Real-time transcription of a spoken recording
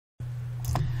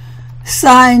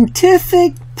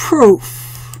scientific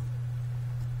proof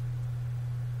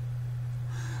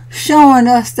showing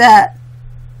us that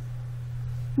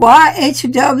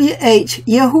YHWH,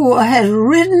 Yahweh, has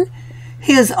written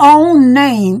his own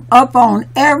name upon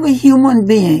every human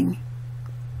being.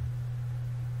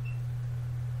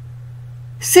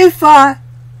 Sefer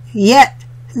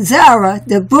Yetzirah,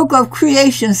 the book of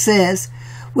creation, says,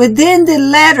 within the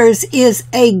letters is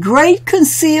a great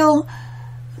concealed,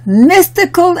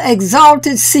 mystical,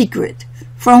 exalted secret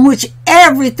from which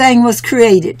everything was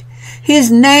created.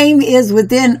 His name is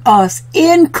within us,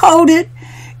 encoded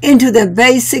into the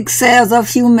basic cells of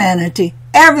humanity.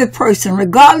 Every person,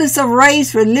 regardless of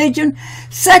race, religion,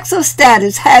 sex, or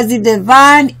status, has the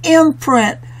divine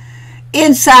imprint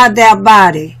inside their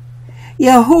body.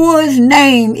 Yahuwah's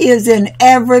name is in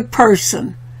every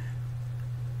person.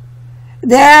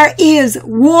 There is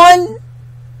one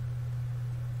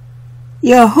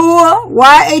Yahweh,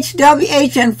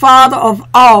 YHWH, and Father of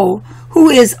all, who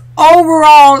is over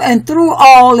all and through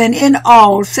all and in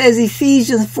all, says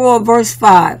Ephesians 4 verse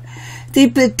 5. The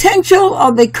potential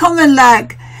of becoming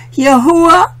like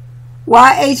Yahweh,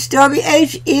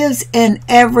 YHWH, is in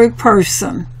every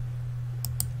person.